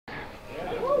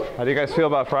How do you guys feel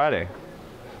about Friday?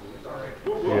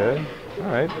 Good?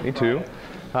 All right, me too.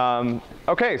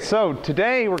 Okay, so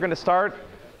today we're going to start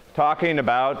talking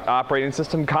about operating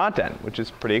system content, which is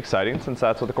pretty exciting since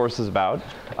that's what the course is about.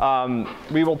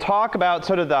 We will talk about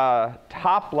sort of the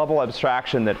top level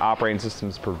abstraction that operating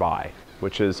systems provide,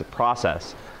 which is a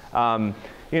process. You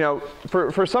know,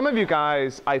 for some of you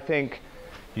guys, I think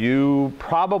you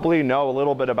probably know a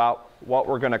little bit about what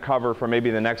we're going to cover for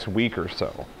maybe the next week or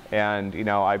so. And you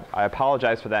know, I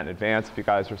apologize for that in advance if you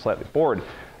guys are slightly bored.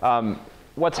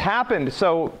 What's happened,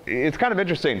 so it's kind of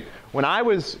interesting. When I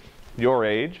was your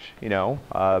age, you know,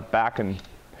 back in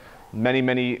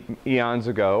many eons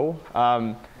ago,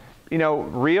 you know,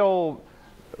 real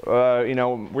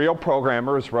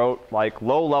programmers wrote like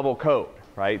low-level code,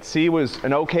 right? C was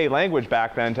an okay language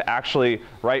back then to actually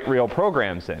write real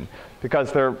programs in,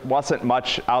 because there wasn't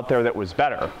much out there that was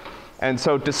better. And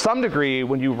so to some degree,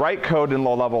 when you write code in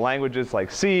low-level languages like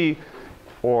C,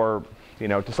 or you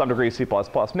know, to some degree C++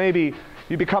 maybe,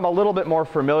 you become a little bit more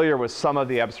familiar with some of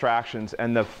the abstractions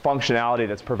and the functionality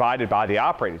that's provided by the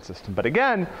operating system. But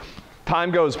again,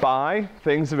 time goes by,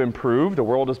 things have improved, the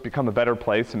world has become a better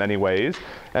place in many ways.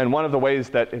 And one of the ways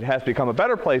that it has become a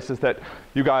better place is that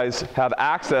you guys have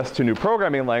access to new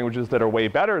programming languages that are way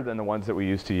better than the ones that we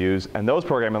used to use. And those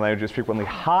programming languages frequently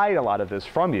hide a lot of this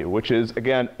from you, which is,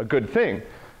 again, a good thing.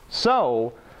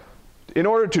 So in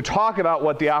order to talk about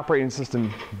what the operating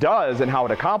system does and how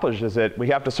it accomplishes it, we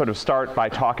have to sort of start by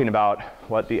talking about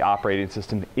what the operating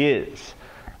system is.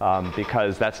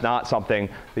 Because that's not something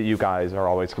that you guys are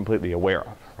always completely aware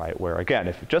of, right? Where again,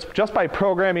 if just by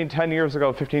programming 10 years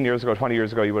ago, 15 years ago, 20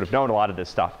 years ago, you would have known a lot of this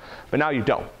stuff. But now you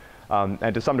don't.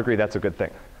 And to some degree, that's a good thing.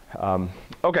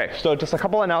 Okay, so just a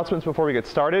couple announcements before we get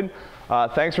started.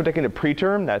 Thanks for taking a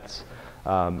preterm. That's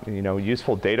you know,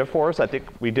 useful data for us. I think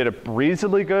we did a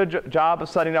reasonably good job of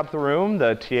setting up the room.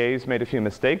 The TAs made a few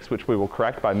mistakes, which we will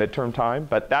correct by midterm time.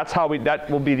 But that's how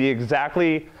that will be the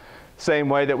exactly same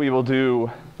way that we will do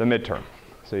the midterm.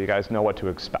 So you guys know what to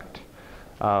expect.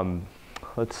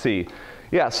 Let's see.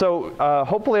 Yeah, so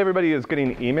hopefully everybody is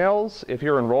getting emails. If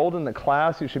you're enrolled in the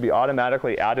class, you should be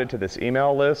automatically added to this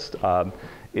email list.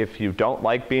 If you don't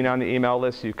like being on the email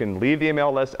list, you can leave the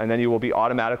email list and then you will be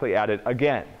automatically added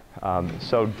again.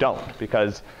 So don't,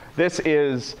 because this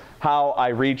is how I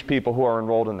reach people who are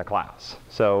enrolled in the class.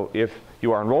 So if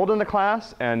you are enrolled in the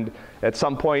class and at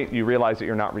some point you realize that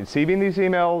you're not receiving these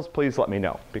emails, please let me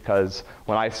know, because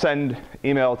when I send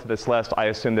email to this list, I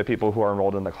assume that people who are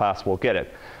enrolled in the class will get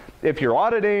it. If you're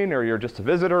auditing or you're just a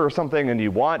visitor or something and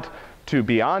you want to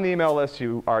be on the email list,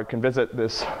 you can visit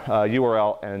this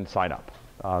URL and sign up.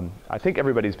 I think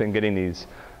everybody's been getting these.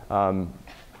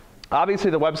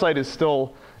 Obviously the website is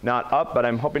still not up, but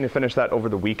I'm hoping to finish that over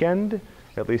the weekend,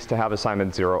 at least to have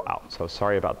assignment 0 out. So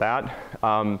sorry about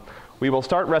that. We will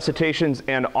start recitations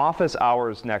and office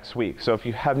hours next week. So if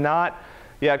you have not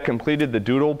yet completed the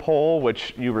doodle poll,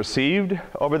 which you received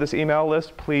over this email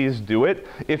list, please do it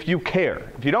if you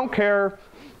care. If you don't care,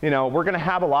 you know, we're going to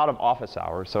have a lot of office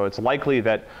hours, so it's likely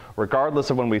that regardless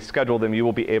of when we schedule them, you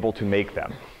will be able to make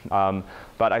them.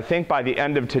 But I think by the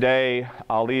end of today,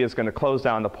 Ali is going to close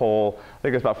down the poll. I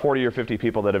think it's about 40 or 50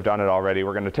 people that have done it already.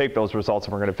 We're going to take those results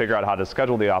and we're going to figure out how to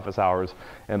schedule the office hours,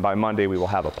 and by Monday we will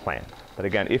have a plan. But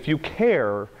again, if you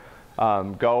care,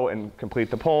 go and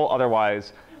complete the poll.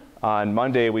 Otherwise, on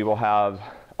Monday we will have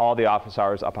all the office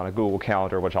hours up on a Google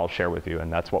Calendar, which I'll share with you,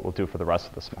 and that's what we'll do for the rest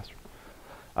of the semester.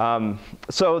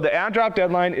 So the add drop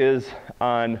deadline is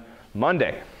on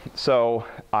Monday. So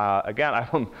again,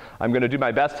 I'm going to do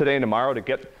my best today and tomorrow to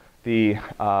get the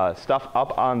stuff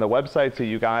up on the website, so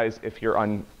you guys, if you're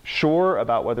unsure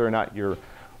about whether or not you're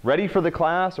ready for the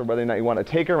class or whether or not you want to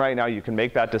take it right now, you can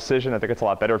make that decision. I think it's a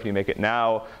lot better if you make it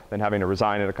now than having to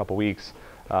resign in a couple weeks.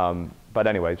 But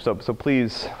anyway, so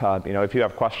please, you know, if you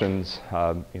have questions,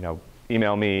 you know,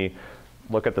 email me.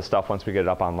 Look at the stuff once we get it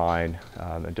up online,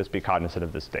 and just be cognizant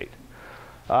of this date.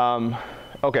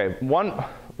 Okay, one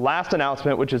last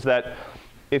announcement, which is that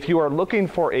if you are looking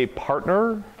for a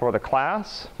partner for the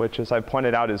class, which as I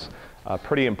pointed out is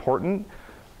pretty important,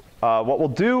 what we'll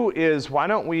do is why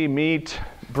don't we meet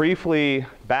briefly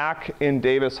back in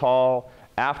Davis Hall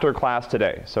after class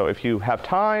today. So if you have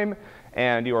time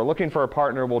and you are looking for a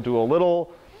partner, we'll do a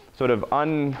little sort of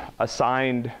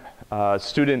unassigned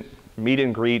student meet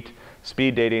and greet,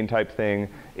 speed dating type thing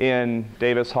in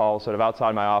Davis Hall, sort of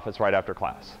outside my office right after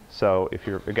class. So if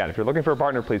you're looking for a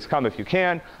partner, please come if you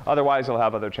can. Otherwise, you'll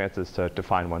have other chances to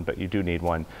find one, but you do need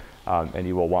one, and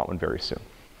you will want one very soon.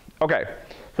 Okay,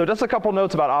 so just a couple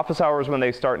notes about office hours when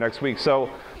they start next week.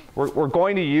 So We're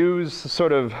going to use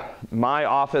sort of my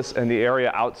office and the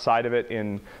area outside of it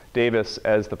in Davis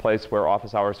as the place where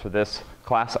office hours for this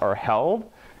class are held.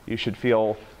 You should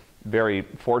feel very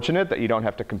fortunate that you don't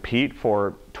have to compete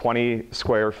for 20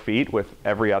 square feet with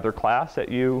every other class at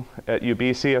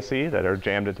UBCSE that are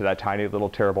jammed into that tiny little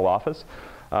terrible office.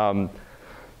 And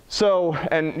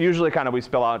usually kind of we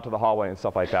spill out to the hallway and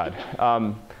stuff like that.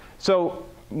 So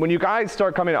when you guys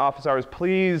start coming to office hours,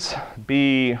 please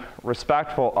be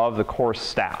respectful of the course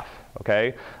staff,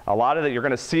 okay? You're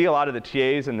gonna see a lot of the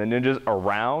TAs and the ninjas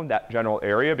around that general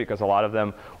area because a lot of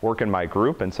them work in my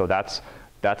group, and so that's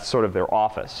sort of their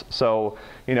office. So,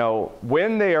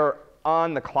 when they are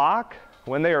on the clock,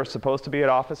 when they are supposed to be at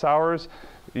office hours,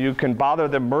 you can bother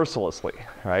them mercilessly,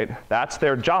 right? That's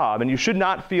their job, and you should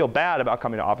not feel bad about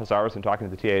coming to office hours and talking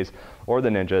to the TAs or the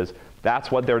ninjas.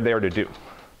 That's what they're there to do.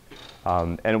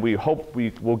 And we hope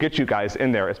we will get you guys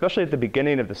in there, especially at the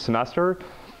beginning of the semester.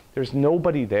 There's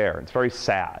nobody there. It's very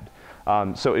sad.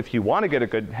 So if you want to get a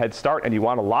good head start and you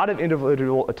want a lot of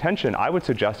individual attention, I would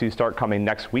suggest you start coming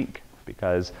next week,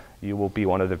 because you will be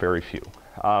one of the very few.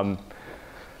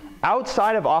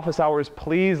 Outside of office hours,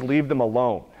 please leave them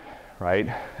alone, right?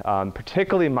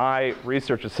 Particularly my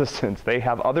research assistants, they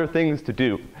have other things to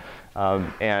do.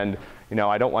 And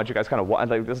I don't want you guys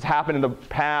like this has happened in the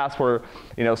past where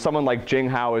someone like Jing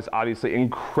Hao is obviously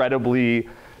incredibly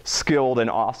skilled and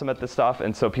awesome at this stuff,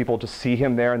 and so people just see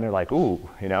him there and they're like, ooh,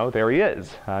 there he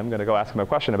is. I'm gonna go ask him a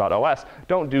question about OS.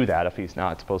 Don't do that if he's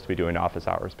not supposed to be doing office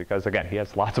hours, because again, he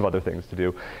has lots of other things to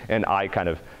do, and I kind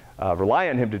of rely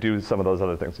on him to do some of those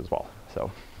other things as well.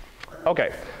 So,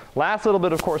 okay, last little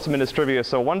bit of course administrivia.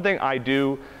 So one thing I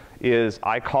do is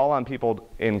I call on people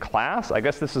in class. I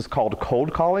guess this is called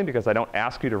cold calling because I don't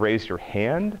ask you to raise your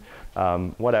hand,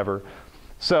 whatever.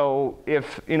 So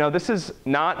if, this is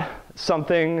not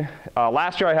something,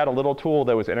 last year I had a little tool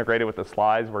that was integrated with the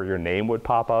slides where your name would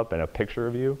pop up and a picture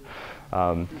of you.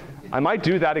 I might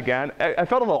do that again. I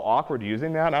felt a little awkward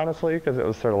using that, honestly, because it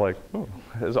was sort of like, oh,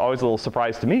 it was always a little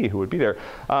surprise to me who would be there.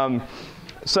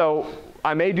 So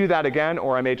I may do that again,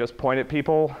 or I may just point at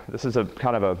people. This is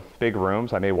kind of a big room,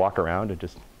 so I may walk around and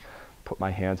just put my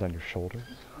hands on your shoulders.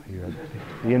 You're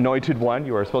the anointed one.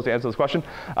 You are supposed to answer this question.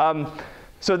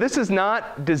 So this is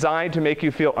not designed to make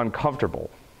you feel uncomfortable.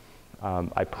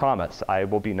 I promise. I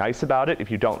will be nice about it.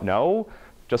 If you don't know,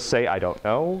 just say I don't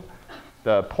know.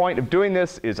 The point of doing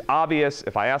this is obvious.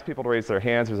 If I ask people to raise their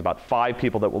hands, there's about 5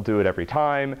 people that will do it every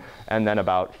time, and then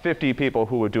about 50 people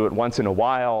who would do it once in a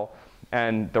while,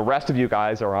 and the rest of you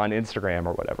guys are on Instagram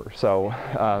or whatever. So,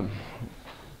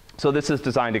 so this is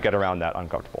designed to get around that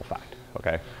uncomfortable fact,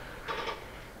 okay?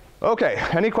 Okay,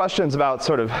 any questions about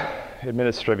sort of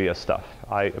administrivia stuff?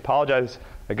 I apologize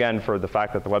again for the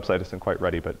fact that the website isn't quite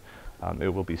ready, but it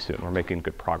will be soon. We're making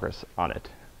good progress on it.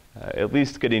 At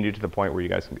least getting you to the point where you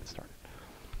guys can get started.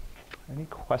 Any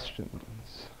questions?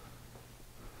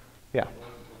 Yeah. Will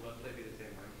the website be the same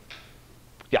way?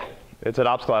 Yeah, it's at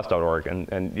opsclass.org,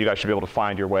 and you guys should be able to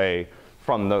find your way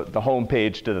from the home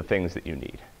page to the things that you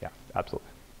need. Yeah, absolutely.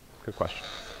 Good question.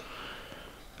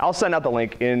 I'll send out the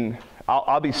link in.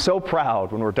 I'll be so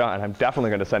proud when we're done. I'm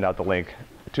definitely going to send out the link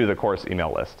to the course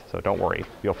email list, so don't worry,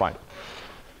 you'll find it.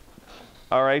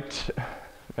 All right,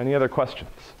 any other questions?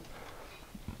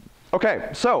 Okay,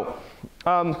 so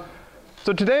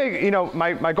today,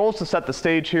 my goal is to set the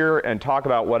stage here and talk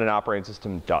about what an operating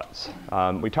system does.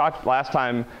 We talked last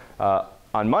time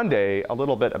on Monday a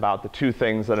little bit about the 2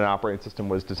 things that an operating system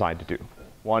was designed to do.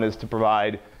 One is to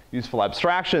provide useful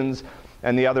abstractions,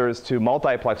 and the other is to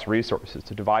multiplex resources,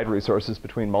 to divide resources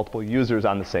between multiple users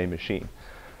on the same machine.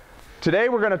 Today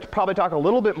we're going to probably talk a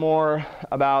little bit more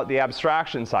about the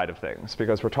abstraction side of things,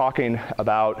 because we're talking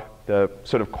about the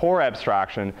sort of core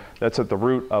abstraction that's at the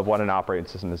root of what an operating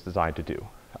system is designed to do.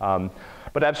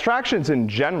 But abstractions in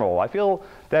general, I feel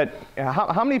that,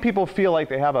 how many people feel like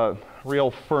they have a real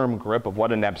firm grip of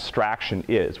what an abstraction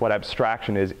is, what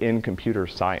abstraction is in computer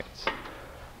science?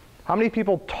 How many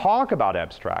people talk about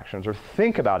abstractions or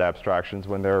think about abstractions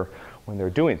when they're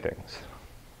doing things?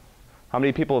 How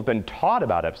many people have been taught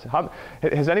about abstraction?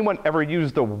 Has anyone ever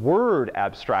used the word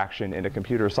abstraction in a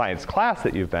computer science class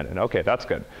that you've been in? Okay, that's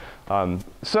good.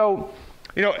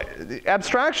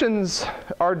 Abstractions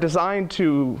are designed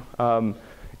to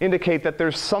indicate that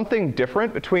there's something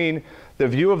different between the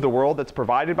view of the world that's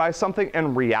provided by something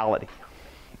and reality.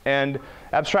 And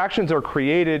abstractions are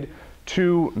created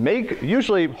to make,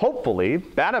 usually, hopefully,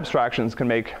 bad abstractions can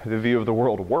make the view of the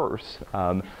world worse.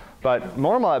 But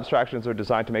normal abstractions are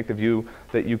designed to make the view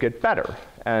that you get better.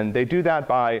 And they do that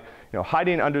by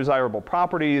hiding undesirable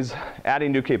properties,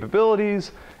 adding new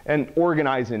capabilities, and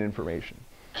organizing information.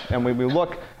 And when we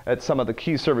look at some of the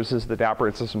key services that the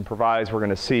operating system provides, we're going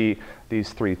to see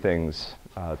these three things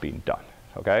being done,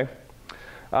 okay?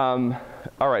 All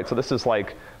right, so this is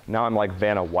like, now I'm like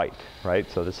Vanna White, right?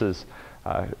 So this is,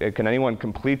 can anyone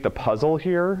complete the puzzle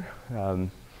here?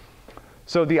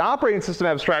 So the operating system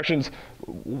abstractions,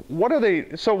 what are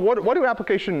they, so what do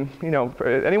application, you know, for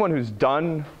anyone who's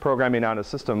done programming on a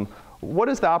system, what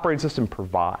does the operating system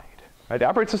provide? Right? The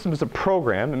operating system is a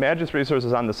program, it manages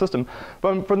resources on the system,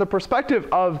 but from the perspective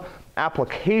of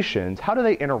applications, how do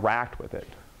they interact with it?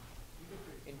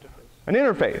 An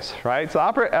interface, right? So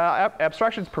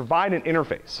abstractions provide an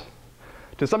interface.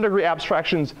 To some degree,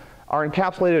 abstractions are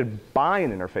encapsulated by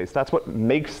an interface. That's what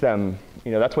makes them,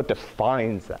 you know, that's what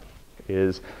defines them,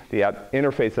 is the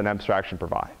interface that an abstraction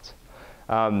provides.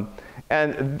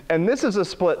 And this is a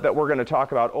split that we're going to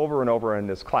talk about over and over in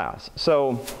this class.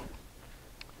 So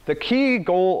the key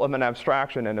goal of an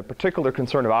abstraction and a particular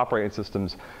concern of operating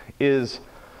systems is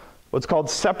what's called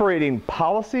separating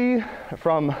policy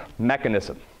from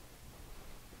mechanism.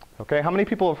 Okay, how many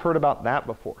people have heard about that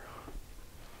before?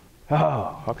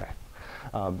 Oh, okay.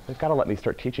 They've got to let me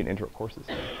start teaching intro courses.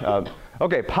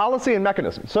 Okay, policy and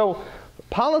mechanism. So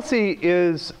policy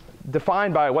is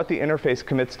defined by what the interface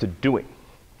commits to doing.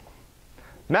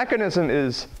 Mechanism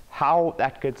is how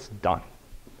that gets done.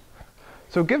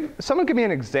 So someone give me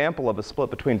an example of a split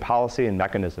between policy and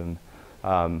mechanism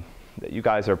that you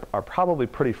guys are probably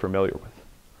pretty familiar with.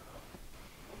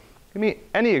 Give me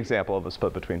any example of a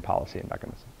split between policy and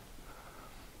mechanism.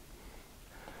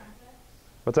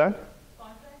 What's that?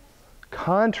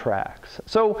 Contracts.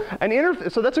 So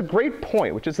so that's a great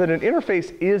point, which is that an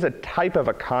interface is a type of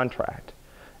a contract.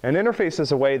 An interface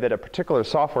is a way that a particular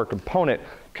software component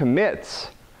commits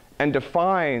and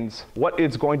defines what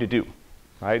it's going to do,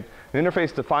 right? An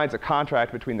interface defines a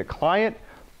contract between the client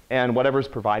and whatever's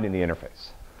providing the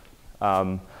interface.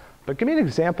 But give me an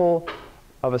example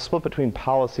of a split between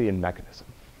policy and mechanism.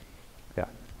 Yeah.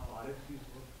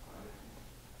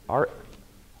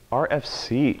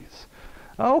 RFCs.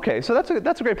 Oh, okay, so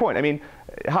that's a great point. I mean,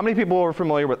 how many people are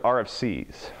familiar with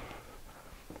RFCs?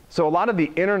 So a lot of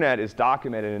the internet is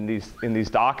documented in these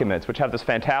documents, which have this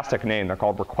fantastic name. They're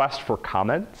called requests for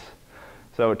comments.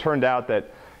 So it turned out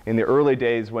that in the early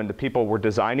days when the people were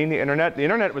designing the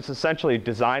internet was essentially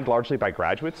designed largely by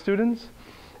graduate students.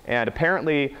 And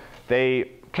apparently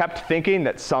they kept thinking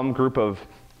that some group of,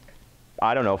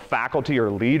 I don't know, faculty or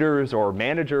leaders or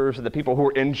managers or the people who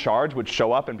were in charge would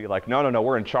show up and be like, no, no, no,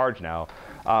 we're in charge now.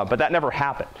 But that never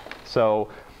happened. So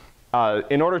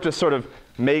in order to sort of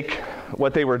make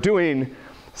what they were doing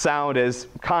sound as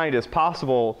kind as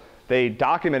possible, they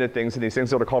documented things in these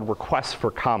things that are called requests for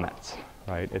comments,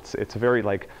 right? It's very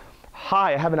like,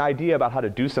 hi, I have an idea about how to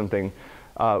do something.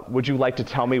 Would you like to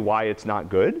tell me why it's not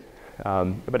good?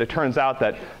 But it turns out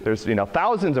that there's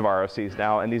thousands of RFCs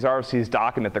now, and these RFCs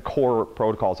document the core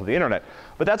protocols of the internet.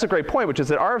 But that's a great point, which is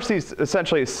that RFCs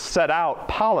essentially set out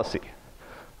policy.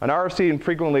 An RFC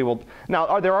frequently will,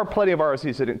 now there are plenty of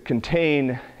RFCs that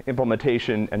contain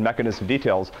implementation and mechanism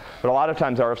details, but a lot of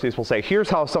times RFCs will say, here's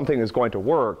how something is going to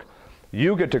work.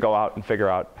 You get to go out and figure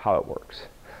out how it works.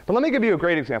 But let me give you a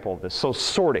great example of this. So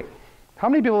sorting. How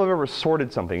many people have ever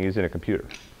sorted something using a computer?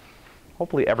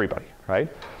 Hopefully everybody, right?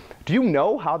 Do you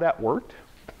know how that worked?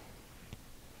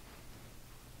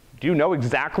 Do you know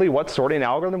exactly what sorting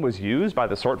algorithm was used by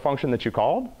the sort function that you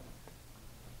called?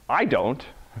 I don't,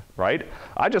 right?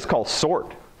 I just call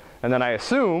sort, and then I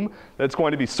assume that it's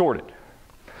going to be sorted.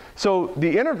 So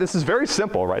this is very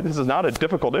simple, right? This is not a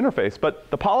difficult interface, but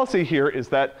the policy here is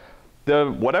that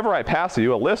whatever I pass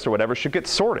you, a list or whatever, should get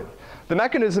sorted. The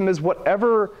mechanism is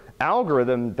whatever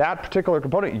algorithm that particular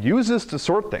component uses to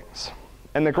sort things.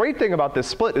 And the great thing about this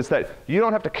split is that you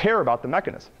don't have to care about the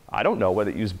mechanism. I don't know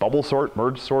whether it used bubble sort,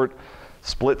 merge sort,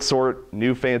 split sort,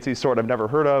 new fancy sort I've never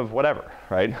heard of, whatever,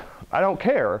 right? I don't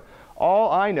care.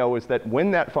 All I know is that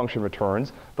when that function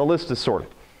returns, the list is sorted.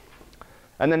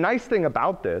 And the nice thing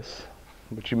about this,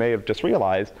 which you may have just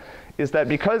realized, is that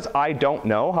because I don't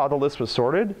know how the list was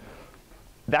sorted,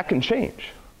 that can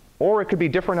change. Or it could be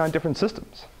different on different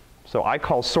systems. So I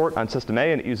call sort on system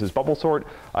A and it uses bubble sort.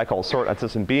 I call sort on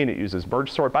system B and it uses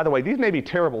merge sort. By the way, these may be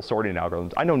terrible sorting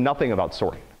algorithms. I know nothing about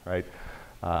sorting, right?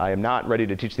 I am not ready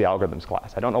to teach the algorithms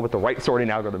class. I don't know what the right sorting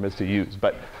algorithm is to use.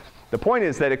 But the point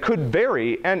is that it could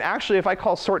vary. And actually, if I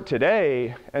call sort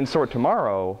today and sort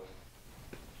tomorrow,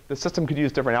 the system could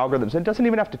use different algorithms. And it doesn't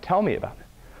even have to tell me about it.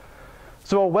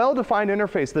 So a well-defined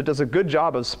interface that does a good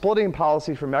job of splitting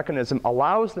policy from mechanism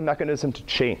allows the mechanism to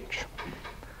change.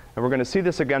 And we're going to see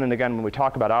this again and again when we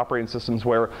talk about operating systems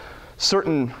where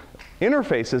certain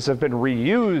interfaces have been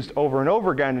reused over and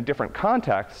over again in different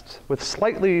contexts with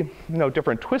slightly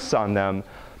different twists on them,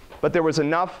 but there was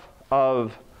enough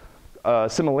of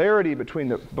similarity between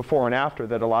the before and after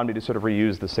that allowed me to sort of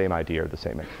reuse the same idea or the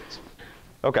same ideas.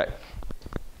 Okay,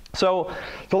 so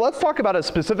let's talk about a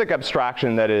specific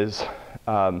abstraction that is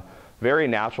very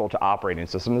natural to operating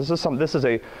systems. This is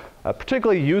a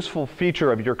particularly useful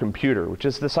feature of your computer, which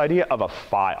is this idea of a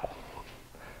file.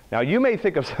 Now, you may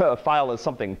think of a file as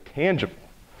something tangible,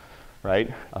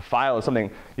 right? A file is something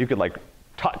you could like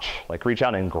touch, like reach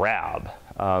out and grab.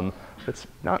 It's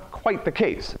not quite the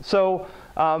case. So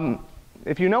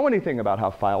if you know anything about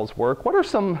how files work, what are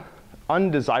some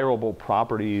undesirable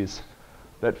properties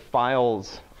that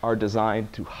files are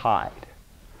designed to hide?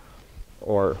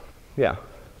 Or, yeah?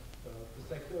 The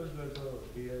sectors where the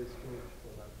data is stored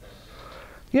for that time.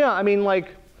 Yeah, I mean,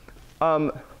 like,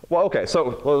 well, okay,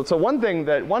 so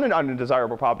one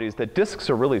undesirable property is that disks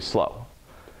are really slow.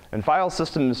 And file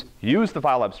systems use the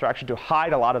file abstraction to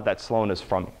hide a lot of that slowness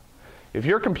from you. If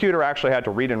your computer actually had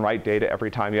to read and write data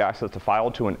every time you accessed a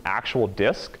file to an actual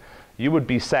disk, you would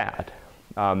be sad.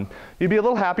 You'd be a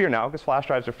little happier now because flash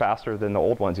drives are faster than the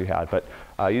old ones you had, but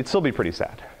you'd still be pretty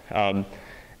sad.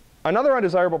 Another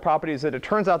undesirable property is that it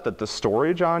turns out that the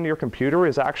storage on your computer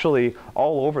is actually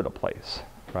all over the place,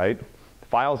 right?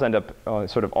 Files end up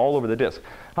sort of all over the disk.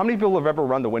 How many people have ever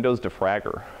run the Windows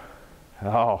defragger?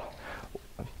 Oh,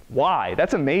 why?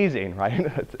 That's amazing,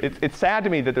 right? It's sad to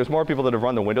me that there's more people that have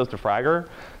run the Windows defragger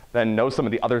than know some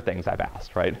of the other things I've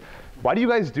asked, right? Why do you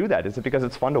guys do that? Is it because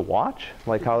it's fun to watch?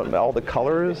 Like how all the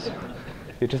colors?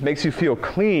 It just makes you feel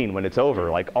clean when it's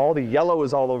over. Like all the yellow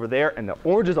is all over there and the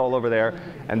orange is all over there,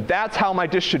 and that's how my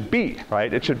disk should be,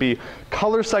 right? It should be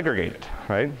color segregated,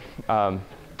 right?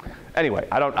 Anyway,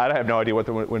 I have no idea what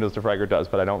the Windows defragger does,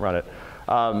 but I don't run it.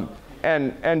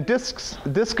 And disks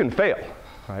can fail,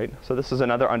 right? So this is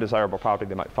another undesirable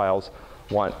property that files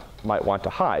might want to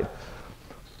hide.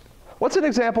 What's an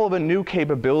example of a new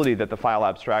capability that the file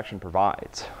abstraction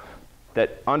provides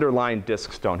that underlying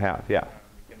disks don't have? Yeah.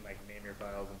 You can like name your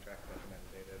files and track them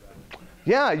and metadata.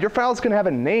 Yeah, your file's going to have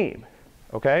a name,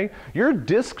 okay? Your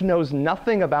disk knows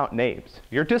nothing about names.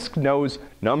 Your disk knows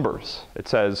numbers. It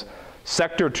says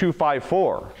sector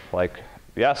 254, like,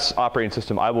 yes, operating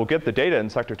system, I will get the data in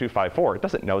sector 254. It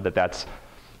doesn't know that that's,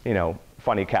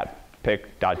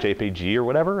 funnycatpic.jpg or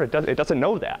whatever. It doesn't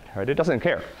know that, right? It doesn't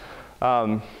care.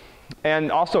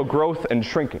 And also growth and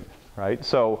shrinking, right?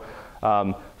 So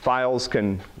files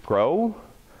can grow,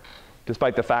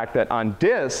 despite the fact that on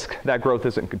disk, that growth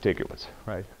isn't contiguous,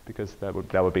 right? Because that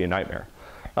would be a nightmare.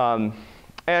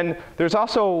 And there's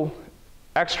also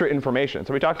extra information.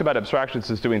 So we talked about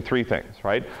abstractions as doing three things,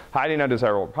 right? Hiding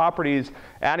undesirable properties,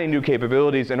 adding new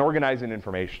capabilities, and organizing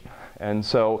information. And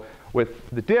so with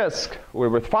the disk, or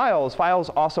with files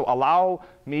also allow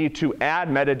me to add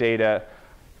metadata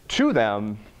to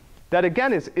them that,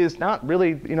 again, is not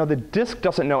really, the disk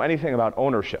doesn't know anything about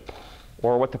ownership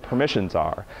or what the permissions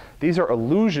are. These are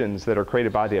illusions that are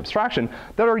created by the abstraction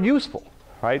that are useful,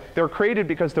 right? They're created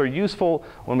because they're useful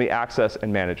when we access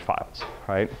and manage files,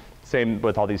 right? Same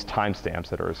with all these timestamps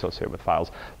that are associated with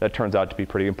files. That turns out to be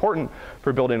pretty important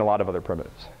for building a lot of other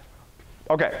primitives.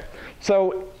 Okay,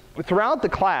 so throughout the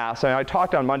class, and I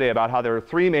talked on Monday about how there are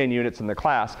three main units in the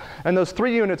class, and those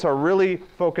three units are really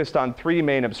focused on three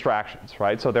main abstractions,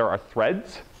 right? So there are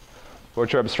threads,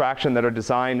 which are abstraction that are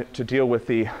designed to deal with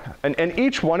and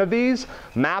each one of these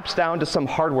maps down to some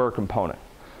hardware component.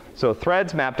 So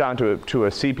threads map down to a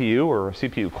CPU or a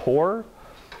CPU core.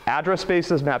 Address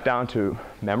spaces map down to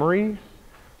memory.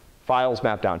 Files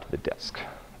map down to the disk.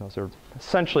 Those are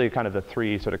essentially kind of the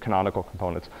three sort of canonical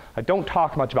components. I don't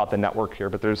talk much about the network here,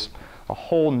 but there's a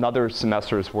whole nother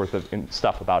semester's worth of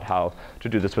stuff about how to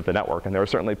do this with the network. And there are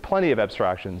certainly plenty of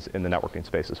abstractions in the networking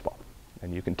space as well.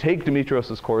 And you can take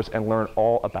Dimitrios's course and learn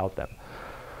all about them.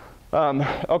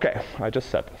 OK, I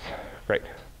just said this. Great.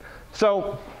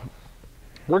 So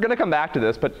we're going to come back to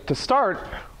this. But to start,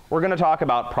 we're going to talk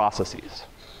about processes.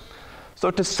 So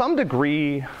to some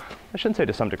degree, I shouldn't say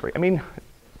to some degree. I mean,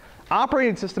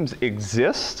 operating systems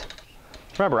exist.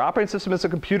 Remember, operating system is a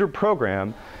computer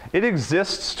program. It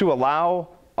exists to allow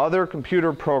other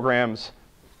computer programs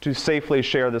to safely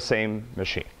share the same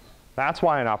machine. That's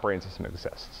why an operating system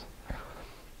exists.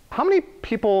 How many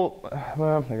people,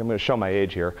 well, I think I'm going to show my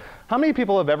age here. How many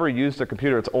people have ever used a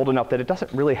computer that's old enough that it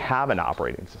doesn't really have an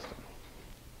operating system?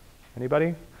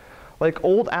 Anybody? Like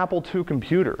old Apple II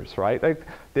computers, right? Like,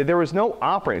 there was no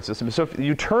operating system. So if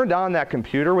you turned on that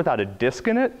computer without a disk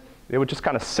in it, it would just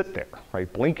kind of sit there,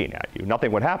 right, blinking at you.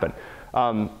 Nothing would happen.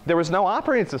 There was no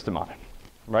operating system on it,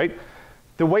 right?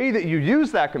 The way that you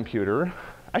use that computer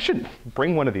I should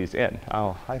bring one of these in.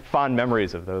 Oh, I have fond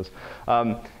memories of those.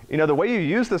 You know, the way you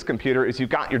use this computer is you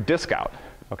got your disk out,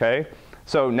 okay?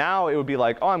 So now it would be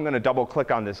like, oh, I'm going to double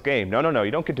click on this game. No, no, no,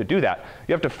 you don't get to do that.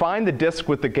 You have to find the disk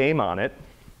with the game on it,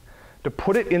 to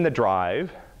put it in the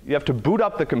drive. You have to boot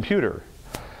up the computer.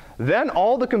 Then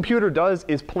all the computer does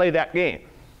is play that game,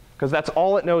 because that's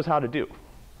all it knows how to do.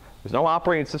 There's no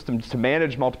operating system to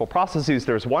manage multiple processes.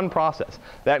 There's one process.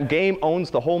 That game owns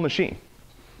the whole machine,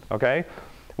 okay?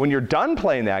 When you're done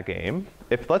playing that game,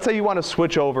 if let's say you want to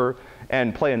switch over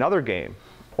and play another game,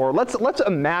 or let's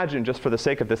imagine, just for the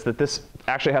sake of this, that this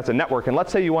actually has a network, and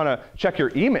let's say you want to check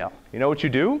your email. You know what you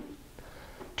do?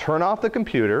 Turn off the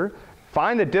computer,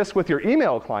 find the disk with your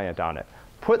email client on it,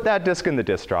 put that disk in the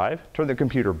disk drive, turn the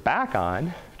computer back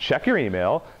on, check your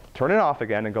email, turn it off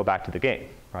again, and go back to the game,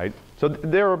 right? So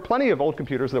there are plenty of old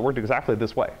computers that worked exactly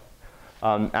this way.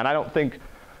 And I don't think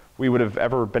we would have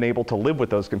ever been able to live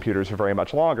with those computers for very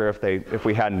much longer if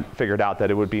we hadn't figured out that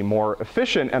it would be more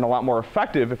efficient and a lot more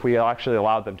effective if we actually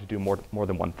allowed them to do more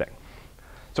than one thing.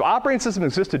 So operating systems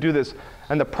exist to do this,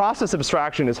 and the process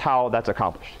abstraction is how that's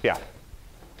accomplished. Yeah?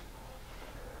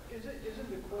 Isn't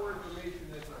the core information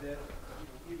that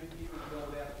even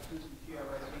though that system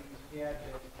TRIC had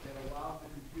that allowed the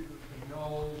computer to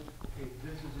know, okay,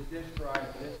 this is a disk drive,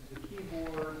 this is a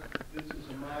keyboard, this is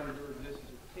a monitor, this is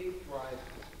a tape drive.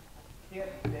 Can't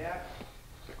that,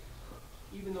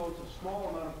 even though it's a small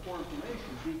amount of core information,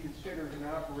 be considered an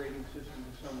operating system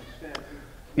to some extent?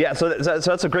 Yeah, so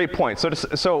that's a great point. So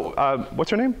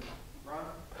what's your name? Ron?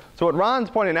 So what Ron's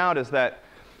pointing out is that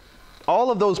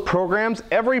all of those programs,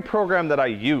 every program that I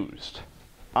used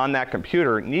on that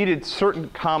computer needed certain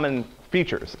common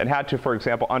features and had to, for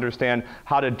example, understand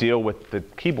how to deal with the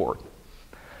keyboard.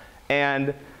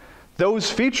 And those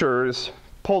features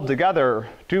pulled together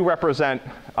do represent,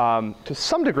 to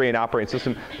some degree, an operating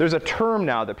system. There's a term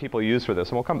now that people use for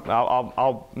this, and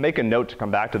I'll make a note to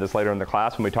come back to this later in the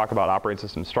class when we talk about operating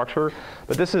system structure.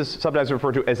 But this is sometimes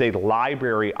referred to as a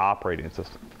library operating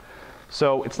system.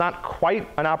 So it's not quite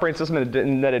an operating system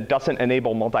in that it doesn't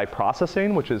enable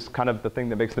multiprocessing, which is kind of the thing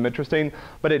that makes them interesting.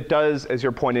 But it does, as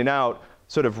you're pointing out,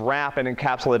 sort of wrap and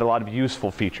encapsulate a lot of useful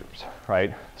features,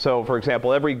 right? So for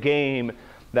example, every game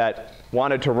that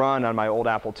wanted to run on my old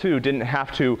Apple II didn't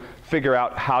have to figure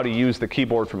out how to use the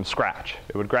keyboard from scratch.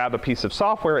 It would grab a piece of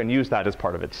software and use that as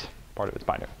part of its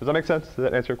binary. Does that make sense? Does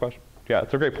that answer your question? Yeah,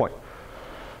 it's a great point.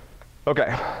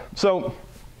 Okay, so,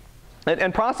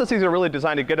 and processes are really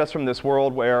designed to get us from this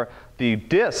world where the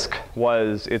disk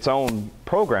was its own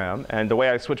program, and the way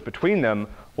I switched between them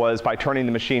was by turning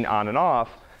the machine on and off,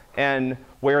 and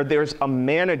where there's a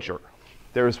manager.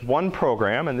 There's one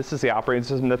program, and this is the operating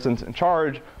system that's in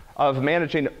charge of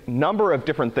managing a number of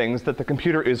different things that the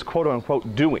computer is quote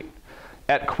unquote doing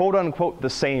at quote unquote the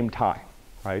same time,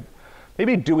 right?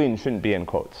 Maybe doing shouldn't be in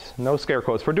quotes. No scare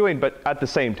quotes for doing, but at the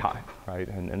same time, right?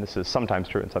 And this is sometimes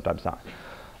true and sometimes not.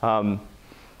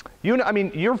 I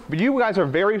mean, you guys are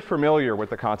very familiar with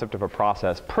the concept of a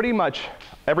process. Pretty much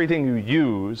everything you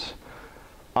use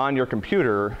on your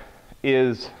computer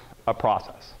is a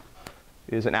process,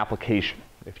 is an application.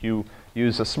 If you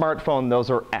use a smartphone,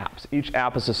 those are apps. Each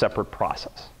app is a separate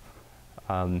process.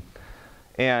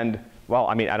 And, well,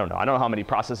 I mean, I don't know how many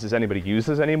processes anybody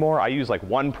uses anymore. I use like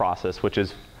one process, which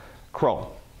is Chrome.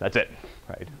 That's it,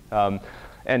 right?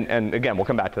 And again, we'll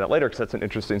come back to that later because that's an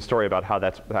interesting story about how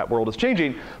that world is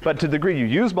changing. But to the degree you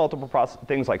use multiple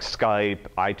things like Skype,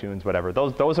 iTunes, whatever,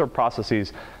 those are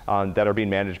processes that are being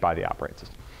managed by the operating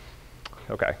system.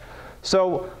 Okay,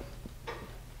 so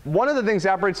one of the things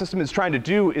the operating system is trying to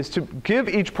do is to give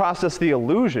each process the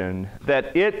illusion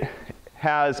that it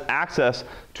has access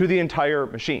to the entire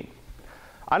machine.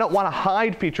 I don't want to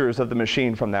hide features of the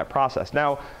machine from that process.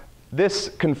 Now, this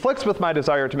conflicts with my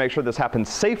desire to make sure this happens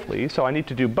safely, so I need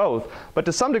to do both. But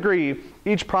to some degree,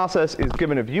 each process is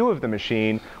given a view of the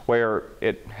machine where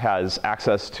it has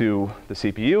access to the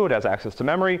CPU, it has access to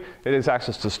memory, it has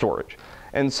access to storage.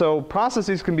 And so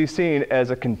processes can be seen as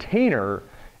a container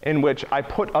in which I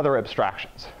put other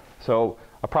abstractions. So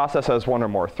a process has one or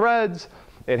more threads.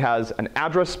 It has an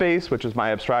address space, which is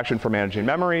my abstraction for managing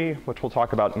memory, which we'll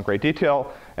talk about in great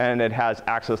detail. And it has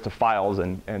access to files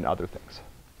and other things.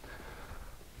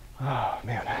 Oh,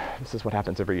 man, this is what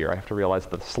happens every year. I have to realize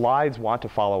that the slides want to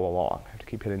follow along. I have to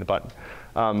keep hitting the button.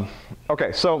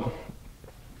 OK, so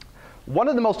one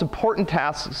of the most important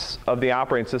tasks of the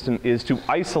operating system is to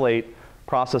isolate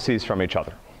processes from each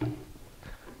other.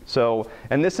 So,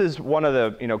 and this is one of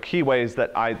the key ways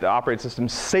that the operating system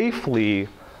safely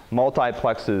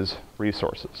multiplexes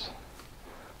resources.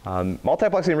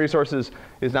 Multiplexing resources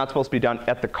is not supposed to be done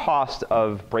at the cost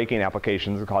of breaking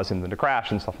applications and causing them to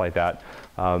crash and stuff like that,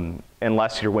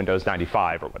 unless you're Windows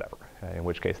 95 or whatever, in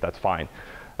which case that's fine.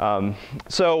 And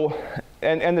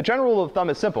the general rule of thumb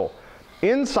is simple.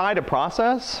 Inside a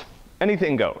process,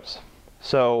 anything goes.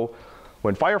 So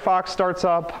when Firefox starts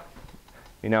up,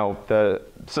 the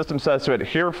system says to it,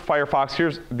 here, Firefox,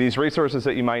 here's these resources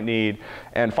that you might need,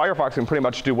 and Firefox can pretty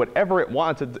much do whatever it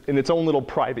wants in its own little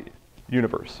private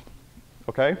universe,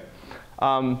 okay?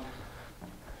 But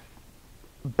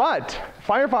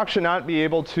Firefox should not be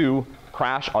able to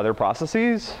crash other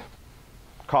processes,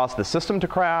 cause the system to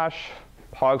crash,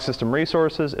 hog system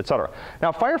resources, et cetera.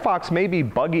 Now, Firefox may be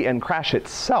buggy and crash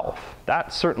itself.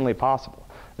 That's certainly possible.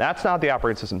 That's not the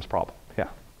operating system's problem. Yeah?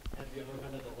 Have you ever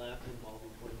been to the labs in Baldy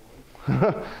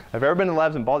 21? Have you ever been to the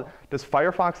labs in Baldy? Does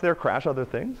Firefox there crash other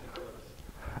things?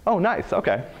 Oh, nice.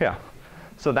 Okay. Yeah.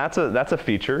 So that's a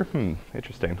feature.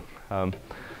 Interesting.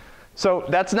 So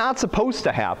that's not supposed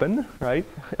to happen, right?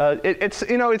 It's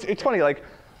funny. Like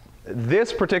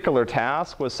this particular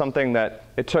task was something that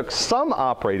it took some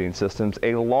operating systems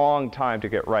a long time to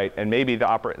get right, and maybe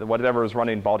whatever is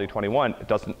running Baldy 21 it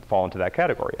doesn't fall into that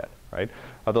category yet, right?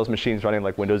 Are those machines running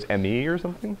like Windows ME or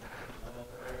something?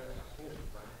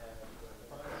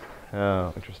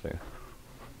 Oh, interesting.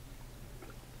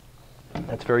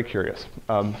 That's very curious.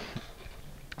 But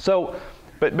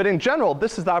in general,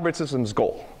 this is the operating system's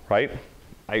goal, right?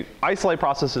 I isolate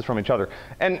processes from each other.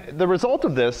 And the result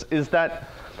of this is that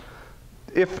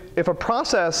if a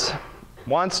process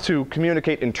wants to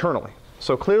communicate internally,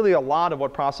 so clearly a lot of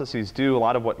what processes do, a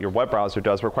lot of what your web browser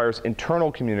does requires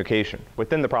internal communication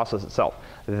within the process itself.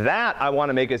 That I want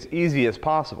to make as easy as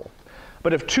possible.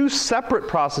 But if two separate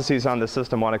processes on the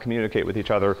system want to communicate with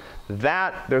each other,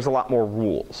 there's a lot more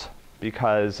rules,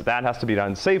 because that has to be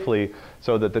done safely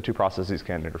so that the two processes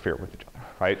can't interfere with each other,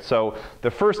 right? So the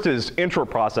first is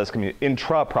intra-process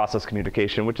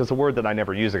communication, which is a word that I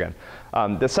never use again.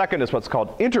 The second is what's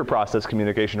called inter-process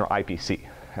communication, or IPC,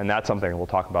 and that's something we'll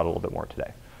talk about a little bit more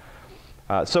today.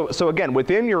 So again,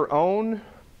 within your own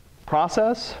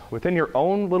process, within your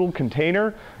own little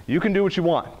container, you can do what you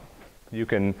want. You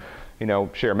can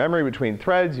share memory between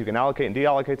threads, you can allocate and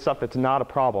deallocate stuff. It's not a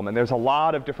problem, and there's a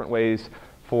lot of different ways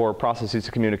for processes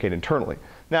to communicate internally.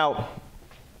 Now,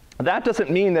 that doesn't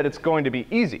mean that it's going to be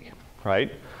easy, right?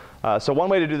 So one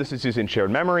way to do this is using shared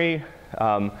memory.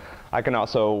 I can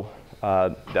also,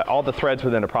 all the threads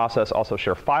within a process also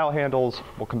share file handles.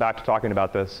 We'll come back to talking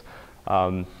about this.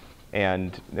 And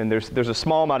there's a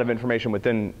small amount of information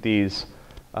within these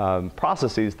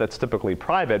processes that's typically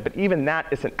private, but even that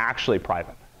isn't actually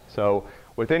private. So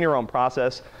within your own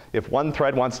process, if one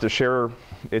thread wants to share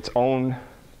its own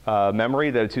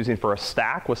memory that it's using for a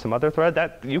stack with some other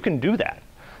thread, you can do that.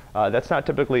 That's not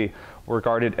typically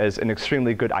regarded as an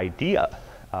extremely good idea,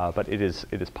 but it is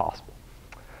possible.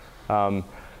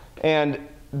 And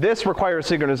this requires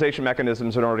synchronization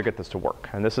mechanisms in order to get this to work.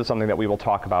 And this is something that we will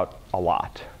talk about a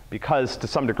lot, because to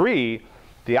some degree,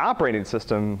 the operating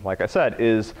system, like I said,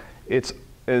 it's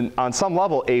on some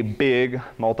level a big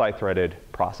multi-threaded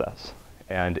process.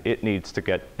 And it needs to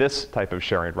get this type of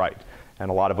sharing right. And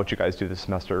a lot of what you guys do this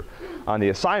semester on the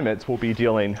assignments will be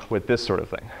dealing with this sort of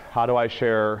thing. How do I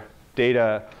share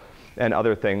data and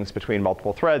other things between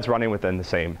multiple threads running within the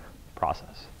same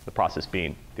process? The process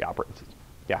being the operating system.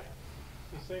 Yeah?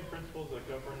 The same principles that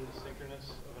govern the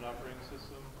synchronous of an operating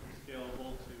system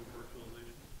scalable to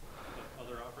virtualization of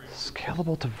other operating systems?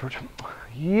 Scalable to virtual?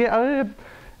 Yeah,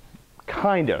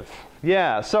 kind of.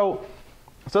 Yeah, so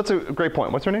that's a great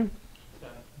point. What's her name?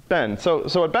 Ben. So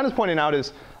what Ben is pointing out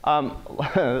is,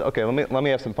 okay, let me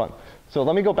have some fun. So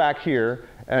let me go back here,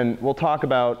 and we'll talk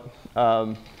about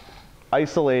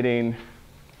isolating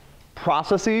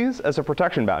processes as a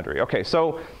protection boundary. Okay,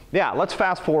 so yeah, let's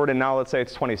fast forward, and now let's say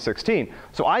it's 2016.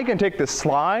 So I can take this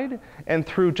slide, and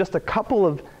through just a couple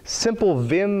of simple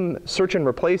Vim search and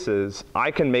replaces,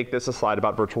 I can make this a slide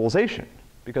about virtualization.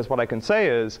 Because what I can say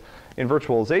is, in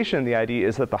virtualization, the idea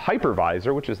is that the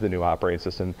hypervisor, which is the new operating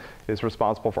system, is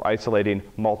responsible for isolating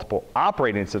multiple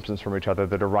operating systems from each other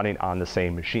that are running on the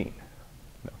same machine.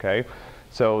 Okay?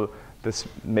 So this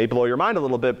may blow your mind a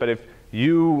little bit, but if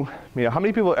how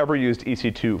many people ever used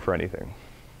EC2 for anything?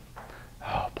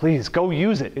 Oh, please, go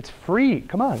use it. It's free.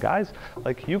 Come on, guys.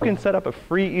 Like, you can set up a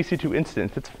free EC2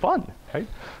 instance. It's fun,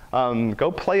 right?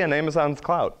 Go play on Amazon's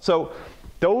cloud. So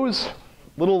those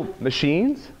little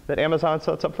machines that Amazon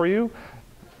sets up for you,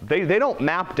 they don't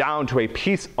map down to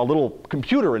a little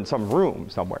computer in some room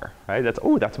somewhere, right?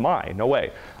 That's mine, no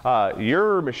way.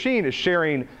 Your machine is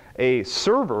sharing a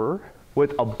server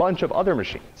with a bunch of other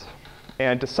machines.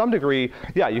 And to some degree,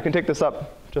 yeah, you can take this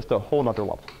up just a whole nother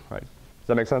level, right? Does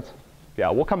that make sense? Yeah,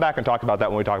 we'll come back and talk about that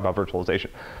when we talk about virtualization.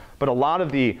 But a lot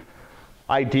of the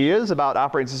ideas about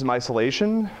operating system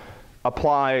isolation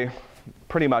apply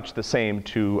pretty much the same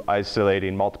to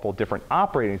isolating multiple different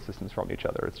operating systems from each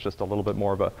other. It's just a little bit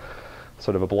more of a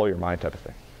sort of a blow your mind type of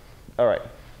thing. All right.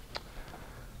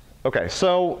 Okay,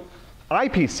 so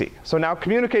IPC. So now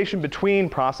communication between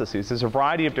processes. There's a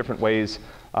variety of different ways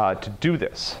to do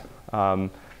this.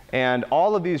 And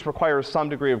all of these require some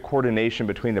degree of coordination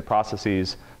between the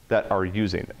processes that are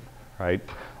using them, right?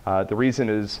 The reason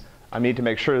is I need to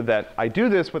make sure that I do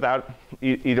this without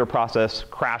either process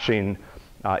crashing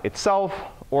itself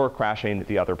or crashing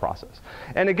the other process.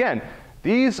 And again,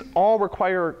 these all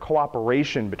require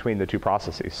cooperation between the two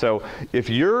processes. So if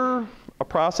you're a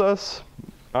process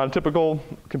on a typical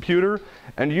computer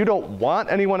and you don't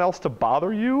want anyone else to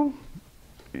bother you,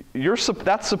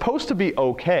 that's supposed to be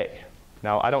okay.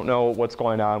 Now, I don't know what's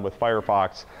going on with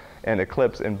Firefox and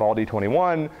Eclipse and Baldi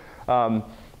 21,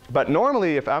 but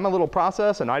normally if I'm a little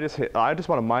process and I just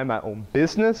want to mind my own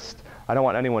business, I don't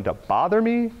want anyone to bother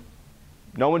me,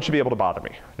 no one should be able to bother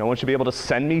me. No one should be able to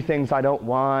send me things I don't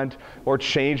want or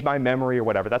change my memory or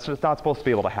whatever. That's just not supposed to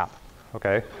be able to happen,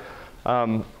 okay?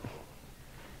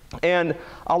 And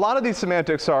a lot of these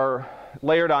semantics are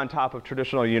layered on top of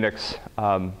traditional Unix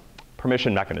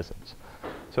permission mechanisms.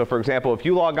 So for example, if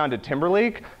you log on to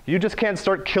Timberlake, you just can't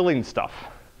start killing stuff.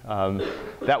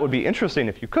 That would be interesting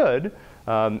if you could.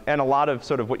 And a lot of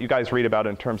sort of what you guys read about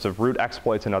in terms of root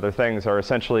exploits and other things are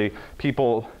essentially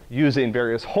people using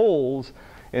various holes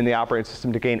in the operating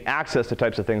system to gain access to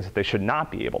types of things that they should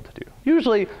not be able to do.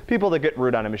 Usually, people that get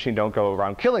root on a machine don't go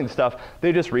around killing stuff.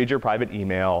 They just read your private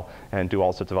email and do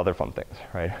all sorts of other fun things,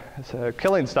 right? So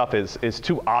killing stuff is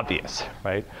too obvious,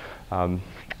 right?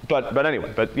 But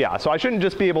anyway, yeah, so I shouldn't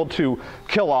just be able to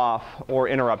kill off or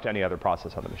interrupt any other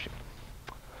process on the machine.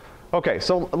 Okay,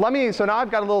 so now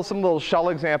I've got some little shell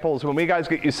examples. When we guys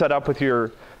get you set up with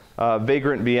your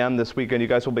Vagrant VM this weekend, you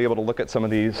guys will be able to look at some of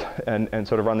these and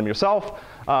sort of run them yourself.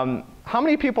 How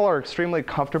many people are extremely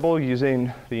comfortable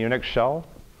using the Unix shell?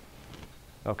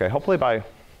 Okay, hopefully by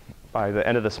the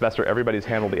end of the semester, everybody's